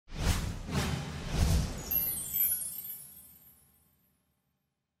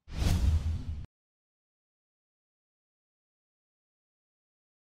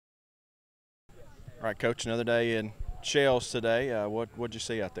All right, Coach, another day in shells today. What'd you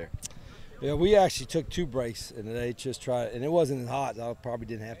see out there? Yeah, we actually took 2 breaks and they just tried, and it wasn't hot. I probably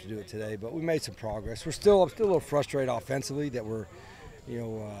didn't have to do it today, but we made some progress. I'm still a little frustrated offensively that we're,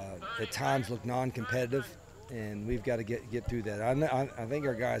 at times look non-competitive, and we've got to get through that. I think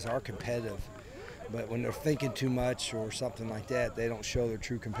our guys are competitive, but when they're thinking too much or something like that, they don't show their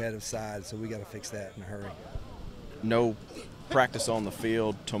true competitive side. So we got to fix that in a hurry. No practice on the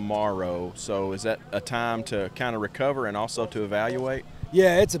field tomorrow, so is that a time to kind of recover and also to evaluate?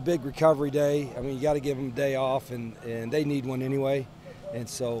 Yeah, it's a big recovery day. I mean, you got to give them a day off, and they need one anyway. And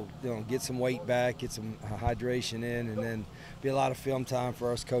so, get some weight back, get some hydration in, and then be a lot of film time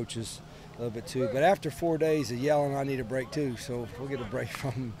for us coaches a little bit too. But after 4 days of yelling, I need a break too. So we'll get a break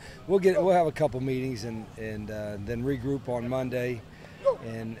from them. We'll have a couple meetings and then regroup on Monday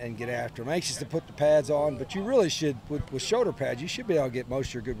and get after them. I'm anxious to put the pads on, but you really should, with shoulder pads, you should be able to get most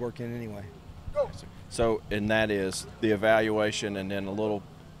of your good work in anyway. So, and that is the evaluation, and then a little,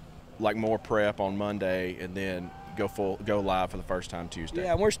 more prep on Monday, and then go live for the first time Tuesday.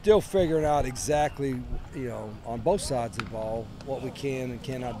 Yeah, and we're still figuring out exactly, on both sides of the ball, what we can and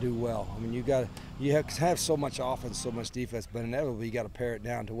cannot do well. I mean, you have so much offense, so much defense, but inevitably you got to pare it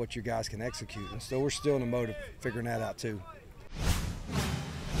down to what your guys can execute. And so we're still in the mode of figuring that out too.